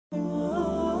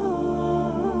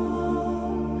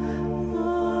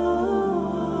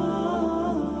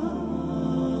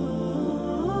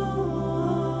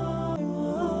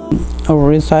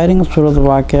Reciting Surah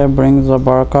Waqiyah brings the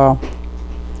barakah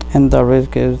and the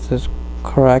rizq is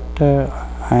correct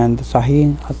and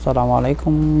sahih. Assalamu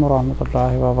alaikum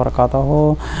warahmatullahi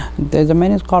wabarakatuh. There's a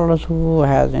many scholars who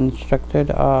has instructed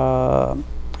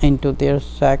into their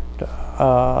sect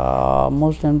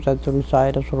Muslims that to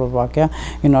recite Surah Waqiyah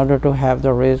in order to have the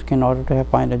rizq, in order to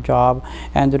find a job,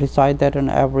 and to recite that on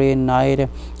every night.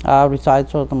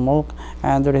 Recite Surah Al-Mulk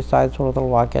and to recite Surah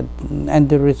Al-Waqiyah, and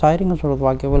the reciting of Surah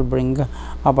Al-Waqiyah will bring a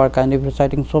barakah, and if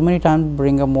reciting so many times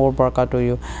bring a more barakah to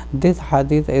you. This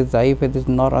hadith is Dhaeef, it is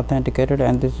not authenticated,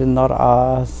 and this is not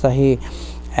sahih.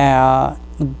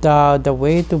 The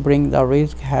way to bring the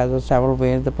rizq has several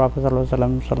ways. The Prophet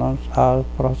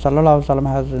ﷺ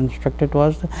has instructed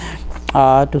us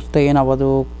to stay in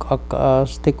wudu,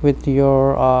 stick with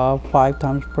your 5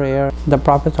 times prayer. The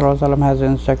Prophet ﷺ has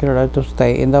instructed us to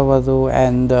stay in the wudu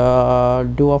and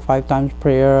do a 5 times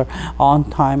prayer on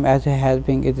time, as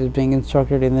it is being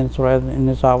instructed in the Surah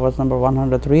Nisa verse number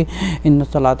 103. Inna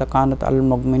salata kanat al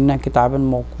mu'minina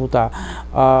kitaban mawquta.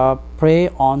 Pray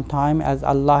on time as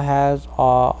Allah has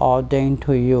ordained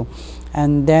to you,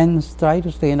 and then try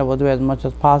to stay in the wudu as much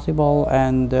as possible,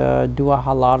 and do a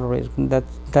halal rizq.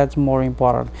 That's more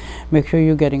important. Make sure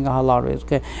you're getting a halal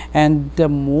rizq, and the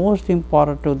most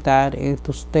important to that is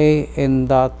to stay in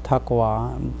the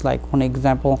taqwa. Like, for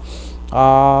example,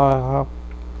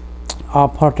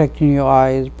 protecting your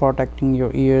eyes, protecting your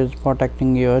ears,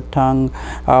 protecting your tongue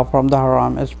from the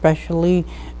haram, especially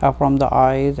from the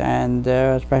eyes, and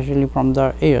especially from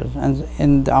the ears.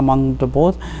 And among the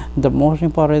both, the most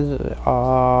important is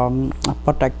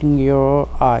protecting your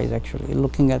eyes, actually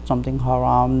looking at something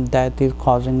haram that is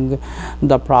causing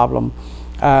the problem,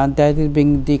 that is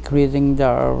being decreasing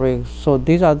the risk. So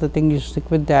these are the things, you stick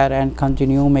with that and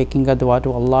continue making a dua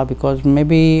to Allah, because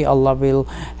maybe Allah will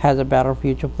has a better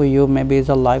future for you. Maybe it's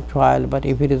a life trial, but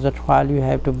if it is a trial, you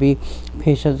have to be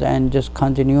patient and just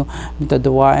continue with the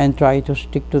dua and try to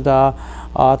stick to the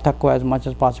taqwa as much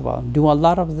as possible. Do a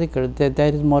lot of zikr, that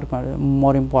is more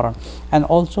important. And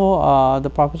also the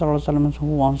Prophet ﷺ, who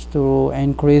wants to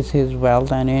increase his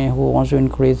wealth and who wants to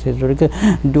increase his rizq,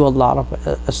 do a lot of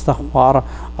istighfar,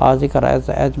 zikr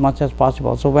as much as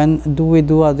possible. So when do we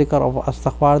do a zikr of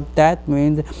istighfar, that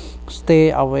means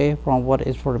stay away from what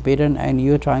is forbidden, and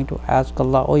you're trying to ask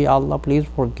Allah, oh ya Allah, please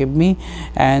forgive me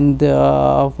and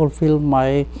fulfill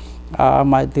my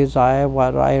desire,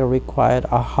 what I required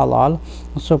a halal.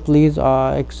 So please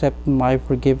accept my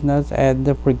forgiveness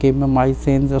and forgive me my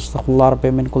sins. Astaghfirullah rabbi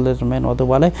min kulli dhanbin wa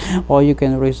atubu alayh. Or you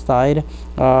can recite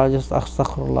just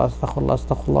astaghfirullah, astaghfirullah,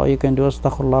 astaghfirullah. You can do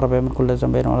astaghfirullah rabbi min kulli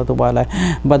dhanbin wa atubu alayh,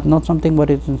 but not something what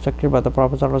is instructed by the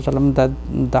Prophet ﷺ, that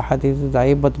the hadith is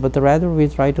dhaeef, but rather we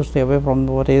try to stay away from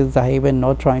what is dhaeef and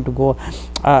not trying to go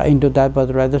into that,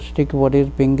 but rather stick to what is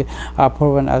being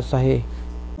proven as sahih.